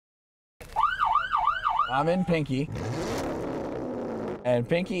I'm in Pinkie. And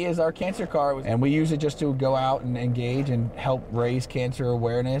Pinkie is our cancer card, and we use it just to go out and engage and help raise cancer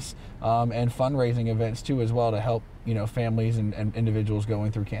awareness and fundraising events too as well to help, you know, families and individuals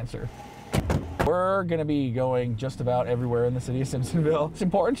going through cancer. We're going to be going just about everywhere in the city of Simpsonville. It's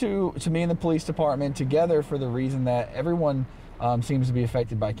important to me and the police department together for the reason that everyone seems to be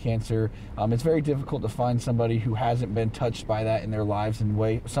affected by cancer. It's very difficult to find somebody who hasn't been touched by that in their lives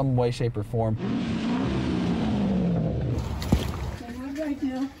in some way, shape, or form. Thank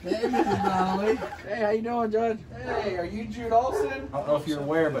you. Hey, Mrs. Donnelly. Hey, how you doing, Judge? Hey, are you Jude Olson? I don't know if you're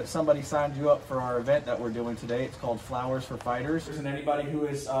aware, but somebody signed you up for our event that we're doing today. It's called Flowers for Fighters. And anybody who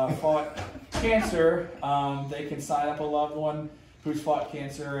has fought cancer, they can sign up a loved one who's fought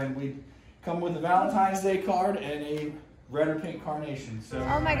cancer, and we come with a Valentine's Day card and a red or pink carnation. So.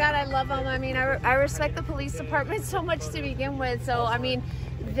 Oh my God, I love them. I mean, I respect the police department so much to begin with. So, I mean,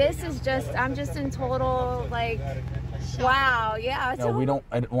 this is just, I'm just in total, like, wow, yeah. No, we don't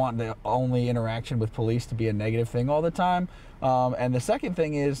want the only interaction with police to be a negative thing all the time. And the second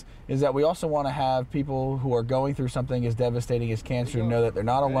thing is that we also want to have people who are going through something as devastating as cancer know that they're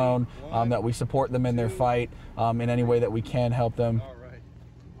not alone, that we support them in their fight in any way that we can help them.